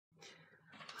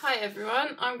Hi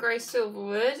everyone, I'm Grace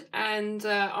Silverwood and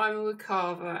I'm a wood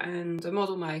carver and a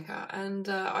model maker, and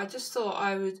I just thought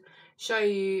I would show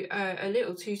you a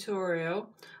little tutorial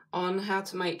on how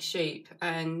to make sheep,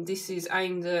 and this is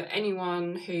aimed at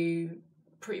anyone who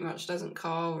pretty much doesn't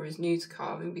carve or is new to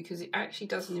carving, because it actually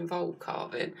doesn't involve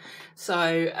carving.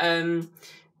 So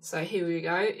so here we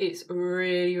go. It's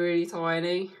really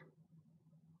tiny.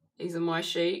 These are my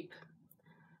sheep.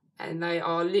 And they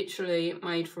are literally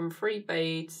made from 3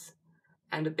 beads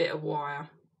and a bit of wire,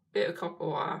 bit of copper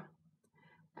wire.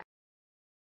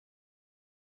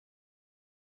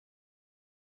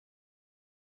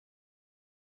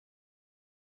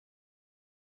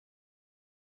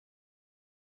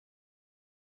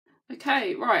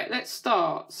 Okay, right, let's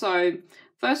start. So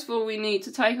first of all, we need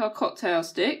to take our cocktail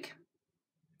stick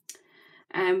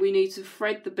and we need to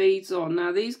thread the beads on.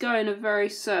 Now these go in a very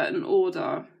certain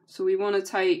order. So we want to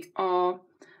take our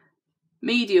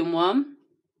medium one,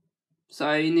 so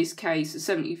in this case a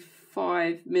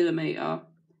 75mm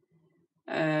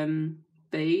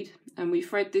bead, and we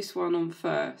thread this one on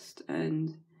first,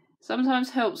 and sometimes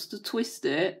helps to twist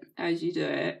it as you do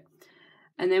it.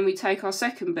 And then we take our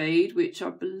second bead, which I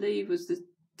believe was the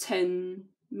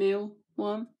 10mm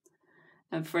one,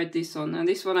 and thread this on. Now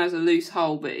this one has a loose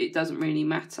hole, but it doesn't really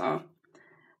matter.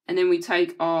 And then we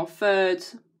take our third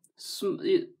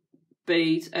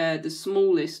bead, the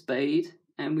smallest bead,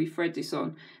 and we thread this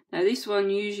on. Now this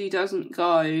one usually doesn't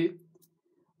go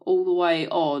all the way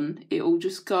on, it will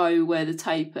just go where the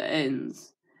taper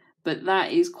ends, but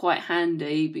that is quite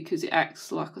handy because it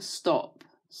acts like a stop,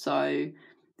 so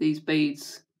these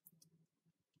beads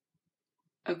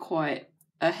are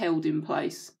held in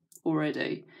place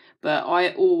already. But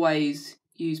I always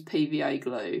use PVA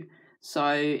glue,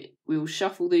 so we'll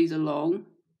shuffle these along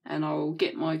and I'll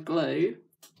get my glue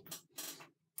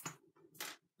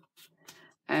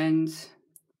and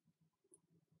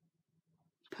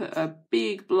put a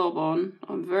big blob on.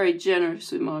 I'm very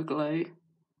generous with my glue,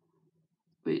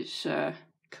 which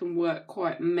can work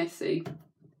quite messy.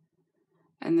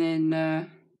 And then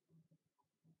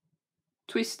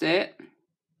twist it.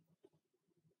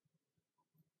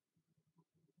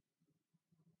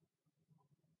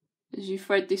 As you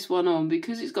thread this one on,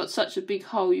 because it's got such a big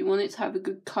hole, you want it to have a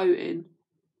good coating.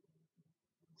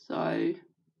 So,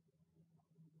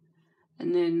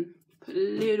 and then put a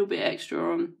little bit extra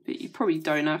on, but you probably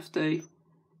don't have to.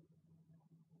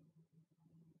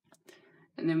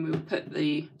 And then we'll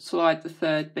slide the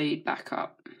third bead back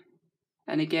up,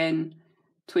 and again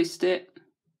twist it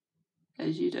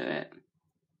as you do it.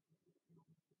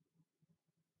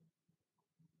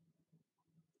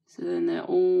 So then they're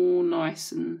all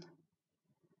nice and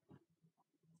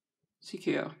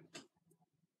secure.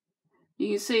 You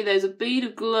can see there's a bead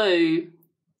of glue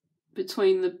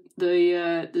between the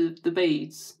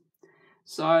beads.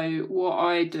 So what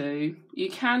I do, you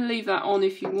can leave that on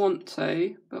if you want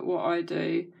to, but what I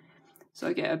do, so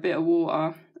I get a bit of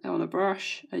water on a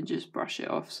brush and just brush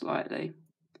it off slightly.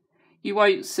 You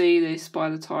won't see this by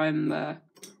the time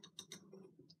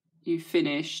you've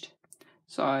finished,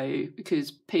 so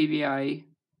because PVA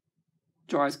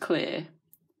dries clear,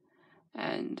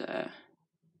 and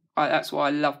that's why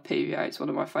I love PVA. It's one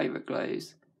of my favourite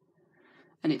glues,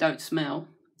 and it don't smell.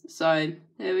 So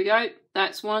there we go,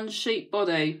 that's one sheep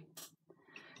body.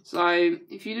 So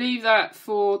if you leave that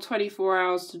for 24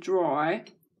 hours to dry,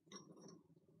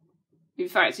 in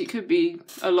fact it could be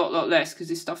a lot less because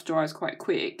this stuff dries quite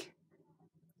quick,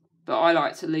 but I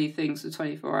like to leave things for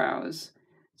 24 hours.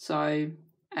 So,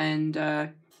 and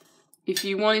if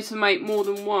you wanted to make more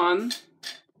than one,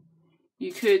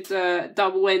 you could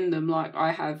double end them like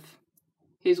I have.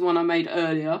 Here's one I made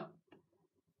earlier,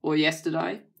 or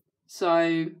yesterday.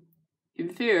 So in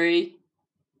theory,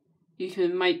 you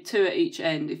can make 2 at each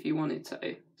end if you wanted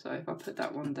to. So if I put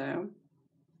that one down.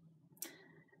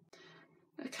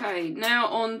 Okay, now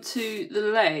on to the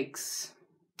legs.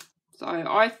 So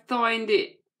I find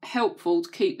it helpful to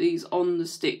keep these on the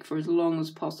stick for as long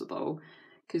as possible,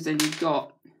 because then you've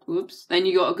got, then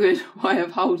you got a good way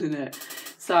of holding it.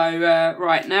 So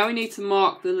right, now we need to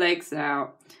mark the legs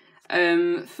out.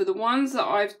 For the ones that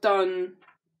I've done,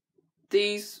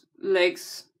 these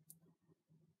legs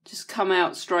just come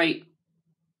out straight,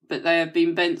 but they have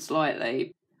been bent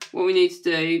slightly. What we need to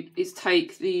do is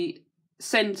take the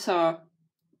centre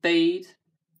bead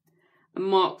and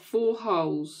mark 4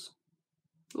 holes,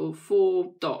 or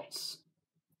 4 dots.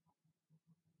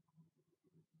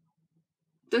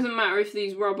 Doesn't matter if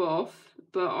these rub off,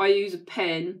 but I use a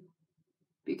pen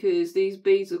because these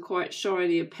beads are quite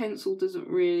shiny. A pencil doesn't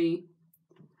really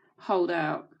hold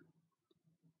out.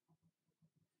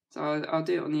 So I'll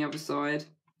do it on the other side.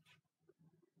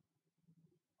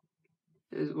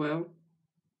 as well.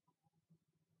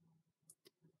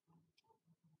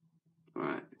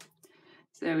 Right,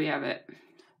 so there we have it,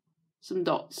 some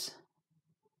dots.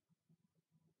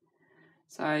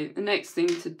 So the next thing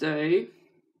to do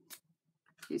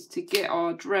is to get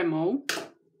our Dremel,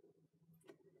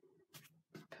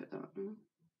 put that on,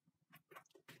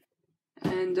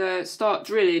 and start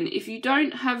drilling. If you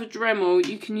don't have a Dremel,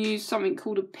 you can use something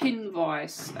called a pin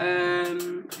vise.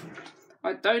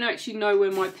 I don't actually know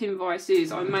where my pin vise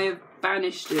is. I may have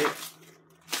banished it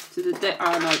to the depth.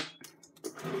 Oh no,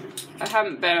 I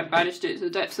haven't banished it to the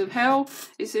depths of hell.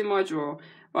 It's in my drawer.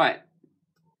 Right,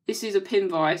 this is a pin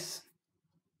vise.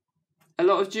 A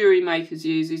lot of jewellery makers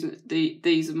use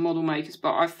these are model makers,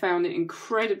 but I've found it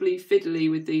incredibly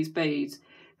fiddly with these beads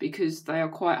because they are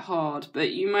quite hard. But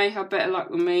you may have better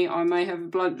luck than me. I may have a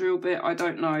blunt drill bit, I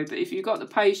don't know. But if you've got the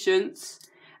patience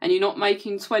and you're not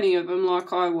making 20 of them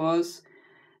like I was,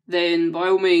 then by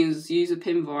all means use a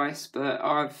pin vise. But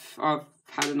I've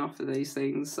had enough of these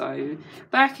things. So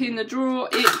back in the drawer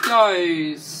it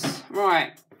goes.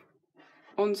 Right,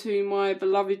 onto my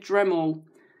beloved Dremel.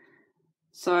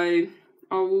 So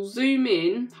I will zoom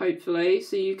in, hopefully,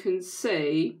 so you can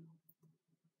see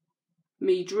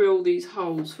me drill these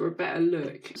holes for a better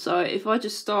look. So if I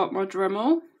just start my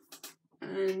Dremel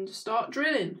and start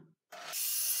drilling.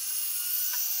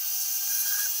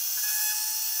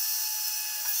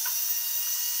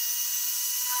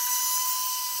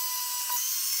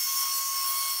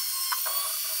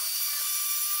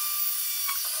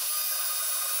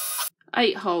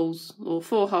 Eight holes, or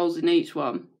 4 holes in each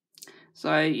one.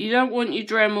 So you don't want your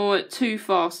Dremel at too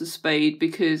fast a speed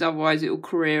because otherwise it will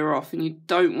career off, and you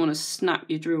don't want to snap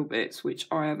your drill bits, which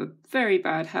I have a very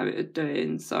bad habit of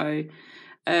doing. So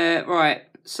right,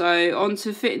 so on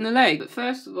to fitting the leg. But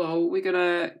first of all, we're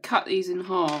gonna cut these in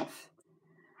half.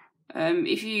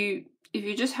 If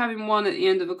you're just having one at the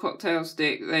end of a cocktail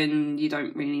stick, then you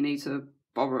don't really need to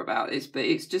bother about this. But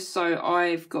it's just so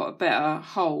I've got a better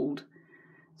hold.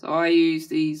 So I use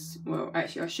these, well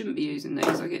actually I shouldn't be using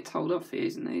these, I get told off for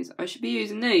using these. I should be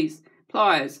using these,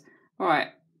 pliers. Right,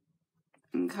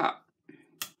 and cut.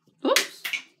 Oops,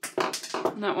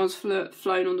 and that one's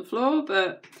flown on the floor,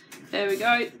 but there we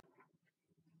go.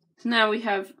 So now we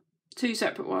have 2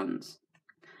 separate ones.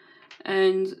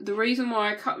 And the reason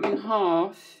why I cut them in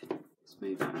half, let's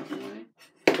move that out of the way,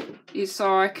 is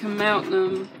so I can mount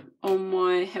them on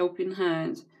my helping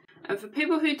hand. And for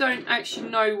people who don't actually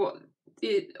know what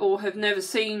or have never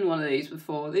seen one of these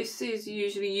before, this is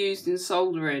usually used in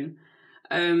soldering,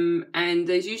 and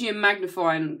there's usually a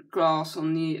magnifying glass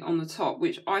on the top,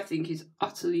 which I think is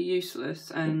utterly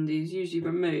useless and is usually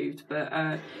removed.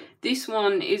 But this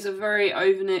one is a very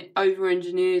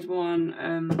over-engineered one,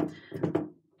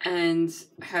 and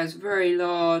has very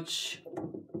large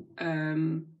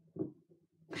handles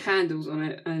on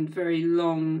it and very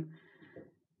long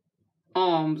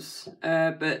arms,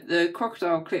 but the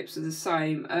crocodile clips are the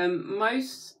same.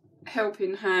 Most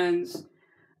helping hands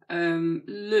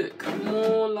look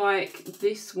more like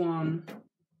this one.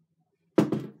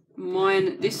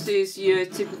 This is your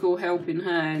typical helping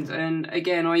hand, and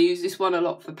again I use this one a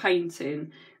lot for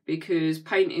painting because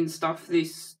painting stuff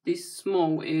this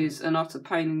small is an utter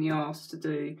pain in the arse to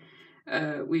do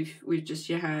with just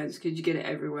your hands because you get it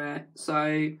everywhere.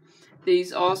 So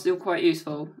these are still quite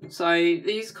useful. So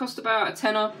these cost about a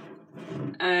tenner,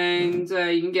 and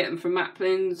you can get them from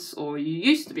Maplins, or you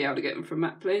used to be able to get them from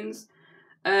Maplins.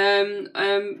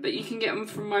 But you can get them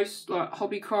from most like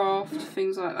Hobbycraft,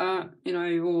 things like that, you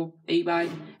know, or eBay.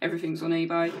 Everything's on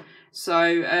eBay. So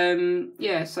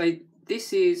yeah, so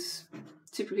this is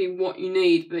typically what you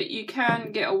need, but you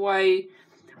can get away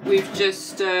with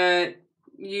just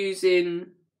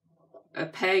using a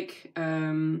peg,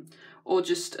 or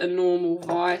just a normal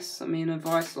vise. I mean, a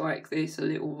vise like this, a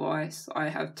little vise. I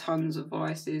have tons of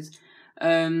vices.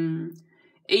 Even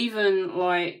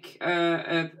like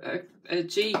not a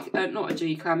G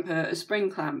clamp, a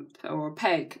spring clamp or a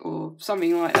peg or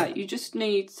something like that. You just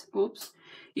need,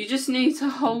 you just need to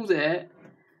hold it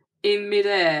in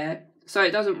midair so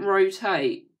it doesn't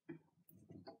rotate,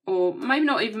 or maybe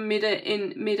not even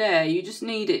midair. You just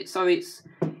need it so it's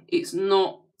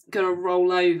not gonna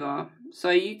roll over. So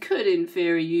you could, in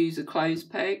theory, use a clothes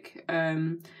peg,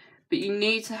 but you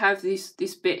need to have this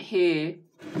bit here,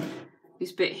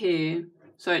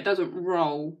 so it doesn't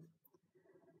roll.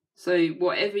 So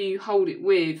whatever you hold it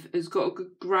with has got a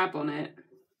good grab on it,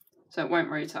 so it won't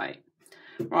rotate.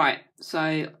 Right,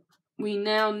 so we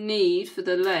now need for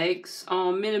the legs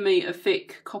our millimetre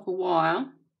thick copper wire,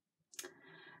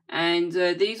 and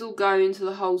these will go into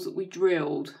the holes that we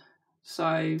drilled.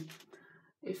 So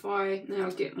if I now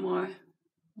get my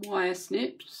wire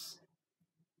snips,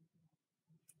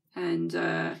 and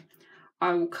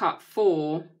I will cut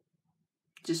 4,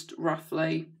 just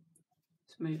roughly.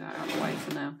 Let's move that out of the way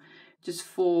for now. Just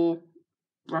 4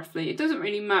 roughly. It doesn't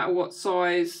really matter what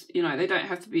size, you know, they don't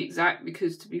have to be exact,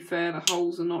 because to be fair, the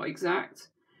holes are not exact.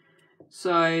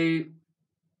 So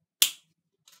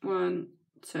 1,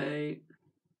 2,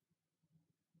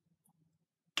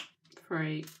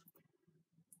 3,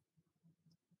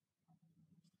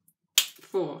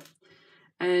 4,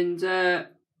 and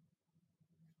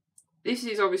this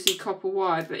is obviously copper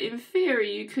wire, but in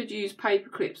theory you could use paper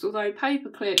clips, although paper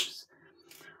clips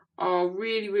are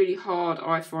really hard,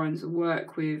 I find, to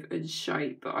work with and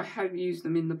shape. But I have used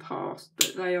them in the past,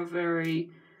 but they're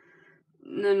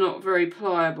not very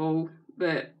pliable,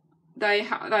 but they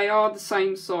are the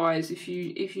same size if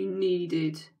you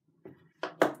needed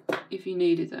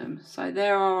them. So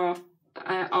there are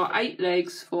our 8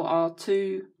 legs for our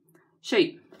 2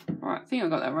 sheep. Right, I think I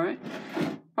got that right.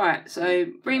 Right, so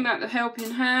bring back the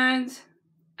helping hand,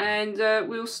 and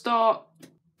we'll start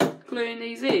gluing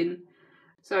these in.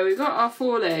 So we've got our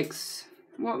 4 legs.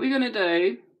 What we're going to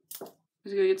do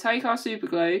is we're going to take our super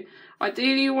glue.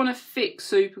 Ideally you want a thick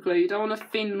super glue, you don't want a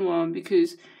thin one,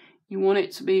 because you want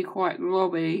it to be quite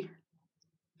globby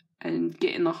and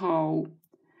get in the hole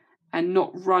and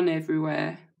not run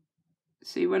everywhere.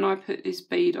 See, when I put this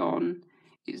bead on,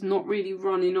 it's not really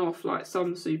running off like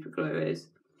some super glue is.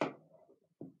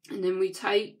 And then we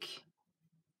take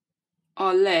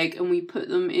our leg and we put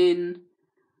them in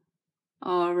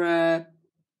our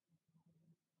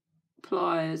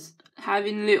pliers.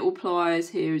 Having little pliers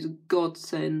here is a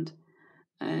godsend,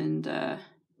 and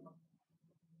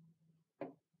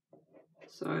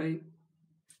so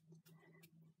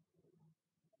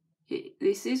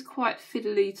this is quite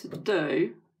fiddly to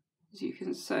do, as you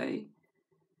can see.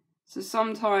 So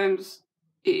sometimes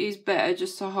it is better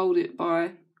just to hold it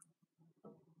by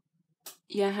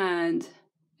your hand.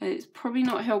 And it's probably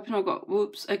not helping I've got,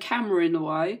 whoops, a camera in the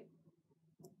way.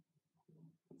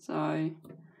 So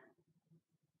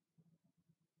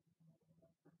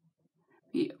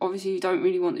obviously you don't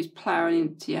really want this ploughing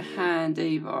into your hand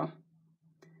either.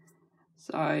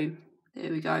 So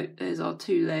there we go, there's our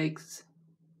 2 legs.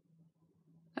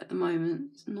 At the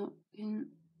moment it's not in,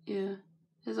 yeah,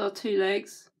 there's our 2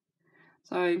 legs.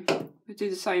 So we'll do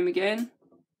the same again.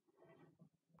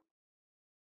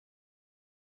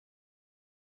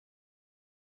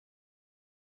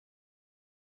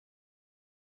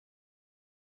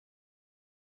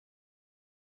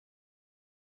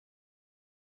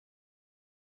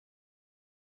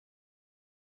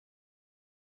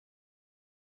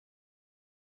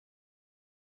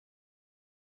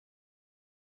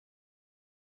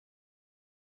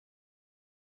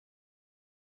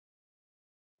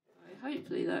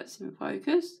 Hopefully that's in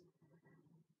focus.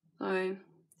 So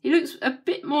he looks a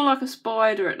bit more like a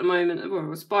spider at the moment,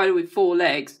 well, a spider with 4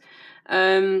 legs.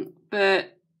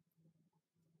 But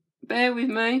bear with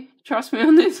me, trust me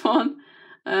on this one.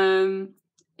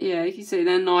 Yeah, you can see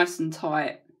they're nice and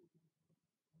tight.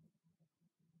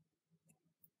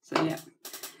 So yeah,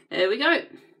 there we go.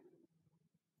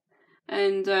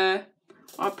 And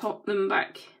I pop them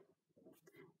back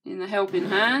in the helping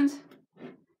hand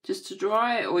just to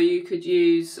dry it, or you could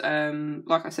use,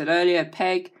 like I said earlier, a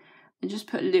peg, and just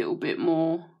put a little bit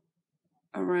more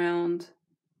around,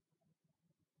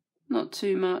 not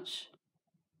too much,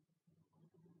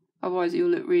 otherwise it'll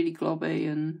look really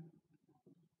globby. And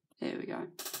there we go.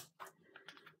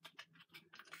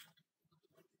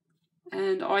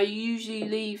 And I usually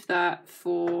leave that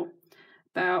for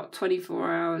about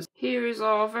 24 hours. Here is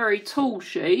our very tall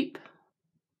sheep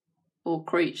or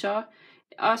creature.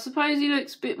 I suppose he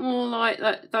looks a bit more like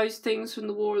those things from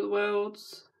the War of the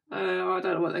Worlds. I don't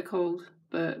know what they're called,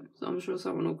 but I'm sure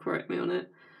someone will correct me on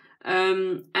it.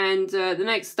 And the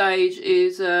next stage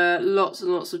is lots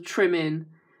and lots of trimming.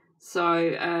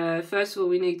 So first of all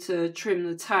we need to trim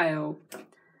the tail.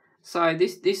 So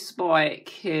this spike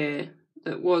here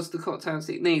that was the cocktail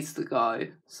stick needs to go.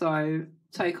 So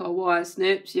take our wire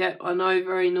snips. Yep, I know,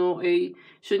 very naughty.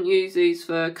 Shouldn't use these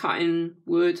for cutting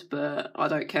wood, but I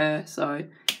don't care. So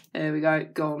there we go,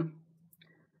 gone.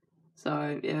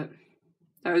 So yeah,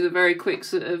 that was a very quick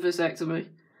vasectomy.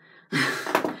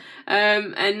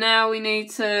 And now we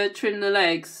need to trim the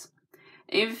legs.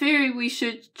 In theory we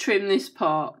should trim this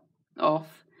part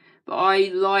off, but I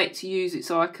like to use it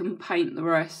so I can paint the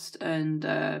rest and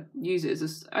use it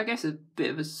as I guess a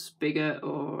bit of a spigot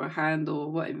or a handle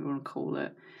or whatever you want to call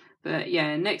it. But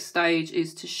yeah, next stage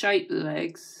is to shape the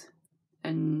legs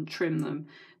and trim them.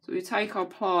 So we take our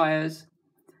pliers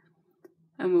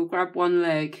and we'll grab one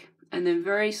leg and then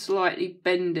very slightly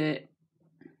bend it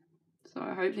So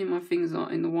hopefully my finger's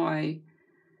not in the way.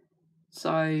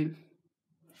 So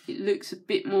it looks a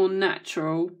bit more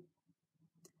natural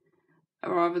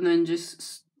rather than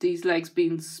just these legs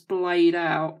being splayed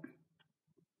out.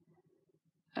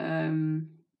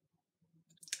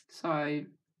 So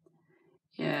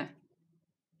yeah,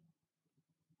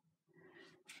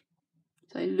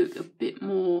 they look a bit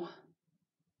more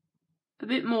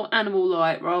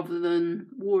animal-like rather than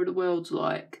War of the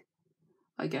Worlds-like,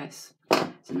 I guess.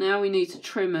 So now we need to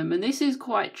trim them, and this is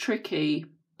quite tricky,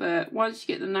 but once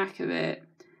you get the knack of it,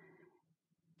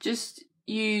 just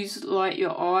use like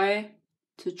your eye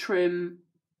to trim,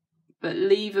 but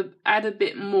add a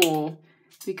bit more,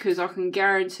 because I can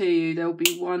guarantee you there'll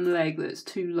be one leg that's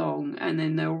too long and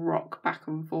then they'll rock back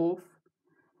and forth.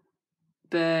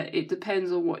 But it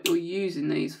depends on what you're using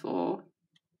these for.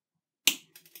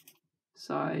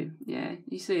 So yeah,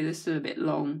 you see they're still a bit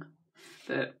long,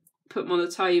 but put them on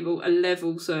the table, a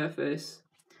level surface,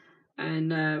 and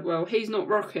well, he's not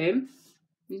rocking,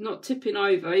 he's not tipping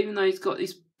over, even though he's got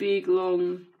this big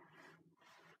long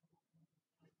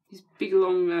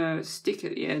stick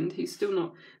at the end. He's still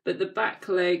not, but the back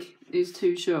leg is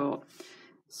too short,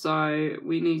 so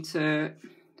we need to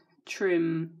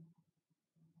trim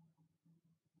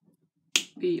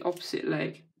the opposite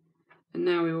leg. And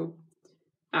now we'll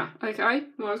okay,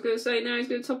 well, I was going to say now he's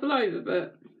going to topple over,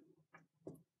 but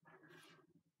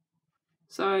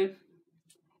so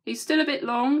he's still a bit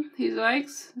long, his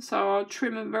legs, so I'll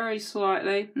trim him very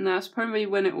slightly, and that's probably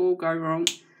when it will go wrong.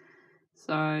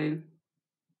 So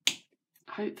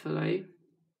hopefully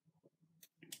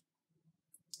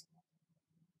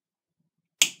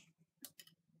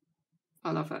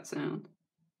I love that sound.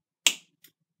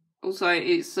 Also,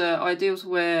 it's ideal to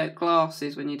wear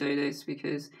glasses when you do this,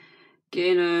 because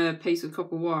getting a piece of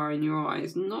copper wire in your eye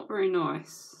is not very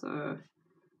nice. So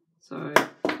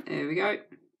there we go.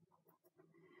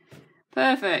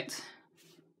 Perfect.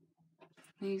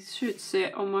 These should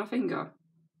sit on my finger.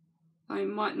 They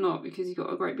might not, because he's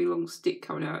got a great big long stick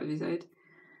coming out of his head.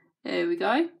 There we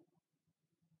go.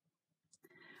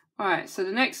 Alright, so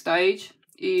the next stage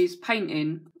is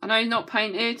painting. I know he's not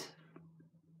painted.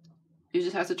 You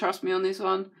just have to trust me on this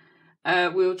one.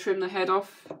 We'll trim the head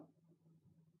off.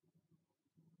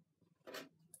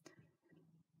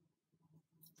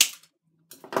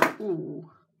 Ooh.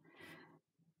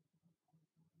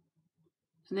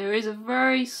 And there is a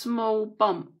very small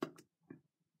bump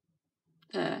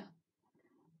there.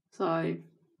 So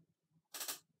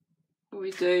what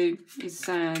we do is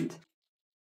sand.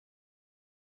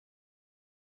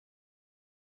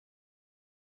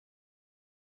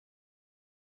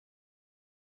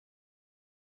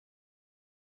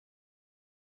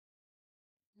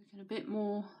 Looking a bit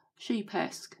more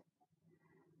sheep-esque.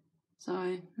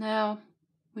 So now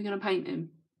we're going to paint him.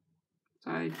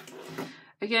 So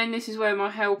again, this is where my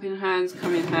helping hands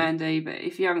come in handy, but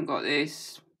if you haven't got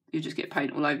this, you just get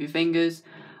paint all over your fingers,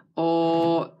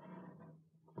 or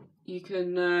you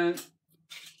can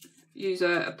use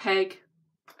a peg,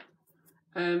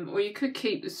 or you could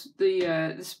keep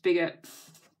the spigot,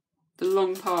 the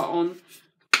long part on,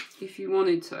 if you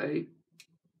wanted to.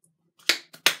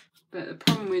 But the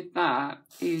problem with that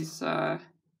is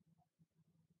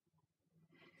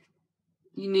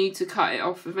you need to cut it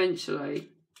off eventually,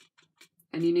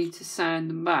 and you need to sand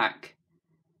them back.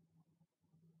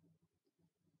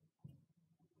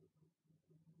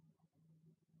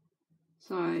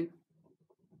 So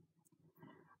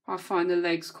I find the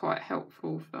legs quite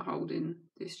helpful for holding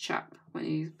this chap when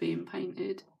he's being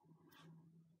painted.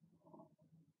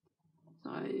 So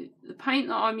the paint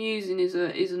that I'm using is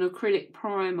an acrylic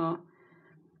primer.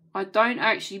 I don't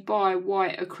actually buy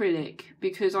white acrylic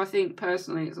because I think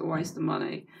personally it's a waste of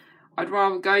money. I'd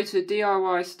rather go to a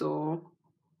DIY store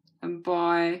and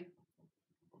buy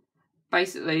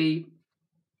basically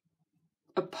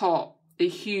a pot, a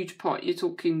huge pot, you're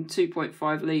talking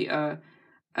 2.5 litre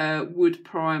wood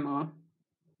primer,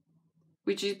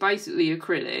 which is basically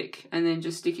acrylic, and then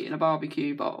just stick it in a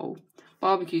barbecue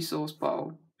sauce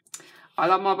bottle. I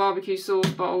love my barbecue sauce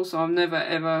bottle, so I'm never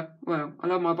ever, well, I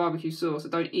love my barbecue sauce, I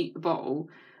don't eat the bottle,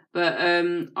 but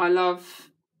I love,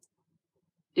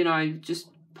 you know, just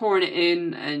pouring it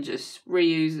in and just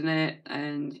reusing it,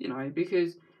 and, you know,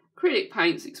 because acrylic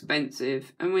paint's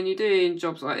expensive, and when you're doing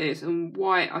jobs like this, and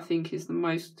white I think is the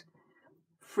most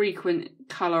frequent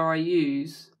colour I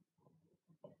use,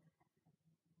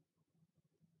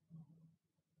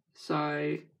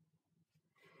 so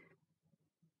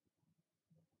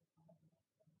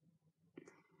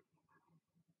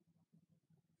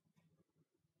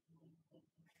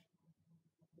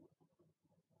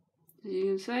as you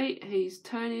can see, he's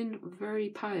turning very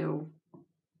pale.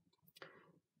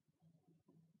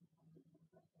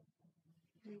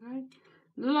 Okay.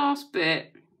 The last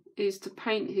bit is to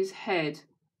paint his head.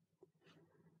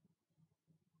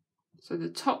 So the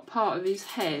top part of his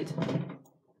head,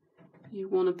 you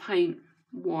want to paint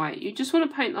white. You just want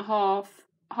to paint the half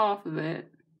of it.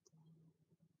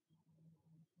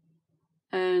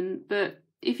 But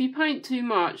if you paint too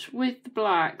much with the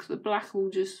black will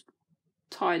just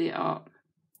tidy it up.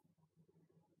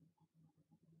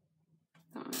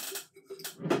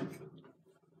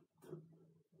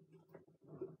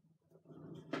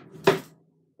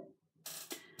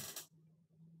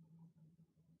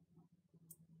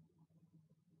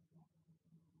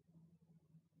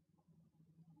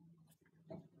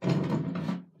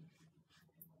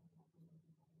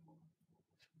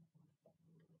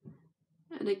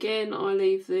 And again, I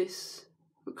leave this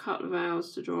for a couple of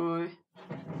hours to dry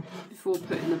before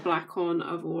putting the black on,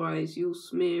 otherwise you'll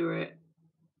smear it.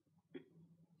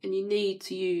 And you need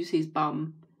to use his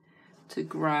bum to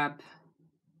grab,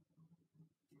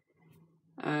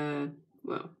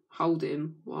 well, hold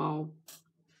him while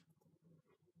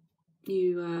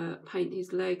you paint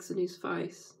his legs and his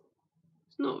face.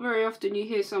 It's not very often you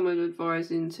hear someone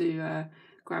advising to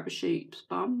grab a sheep's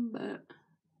bum, but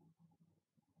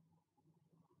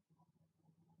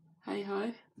hey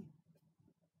ho.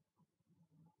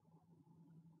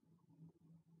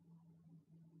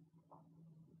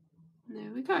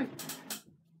 There we go.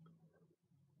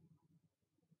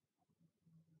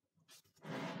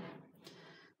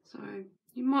 So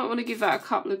you might want to give that a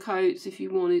couple of coats if you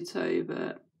wanted to,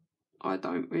 but I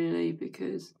don't really,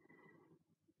 because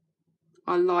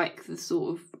I like the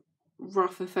sort of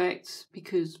rough effects,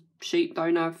 because sheep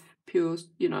don't have pure,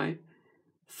 you know,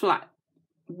 flat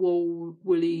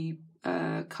woolly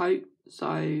coat,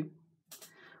 so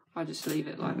I just leave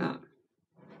it like that.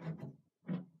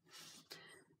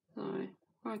 So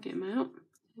if I get him out,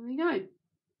 there we go. It's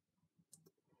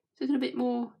looking a bit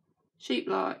more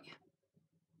sheep-like.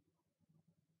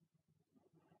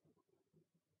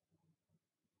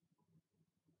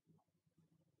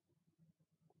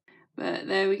 But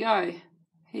there we go.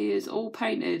 He is all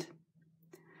painted.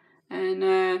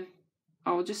 And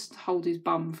I'll just hold his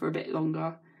bum for a bit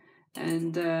longer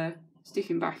and stick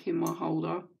him back in my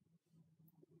holder.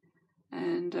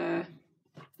 And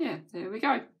yeah, there we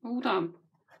go. All done.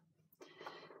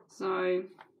 So,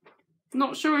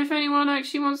 not sure if anyone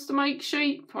actually wants to make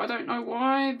sheep. I don't know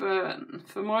why, but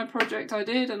for my project I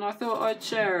did, and I thought I'd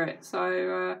share it.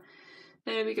 So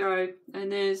there we go.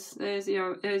 And there's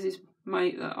his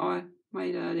mate that I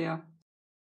made earlier.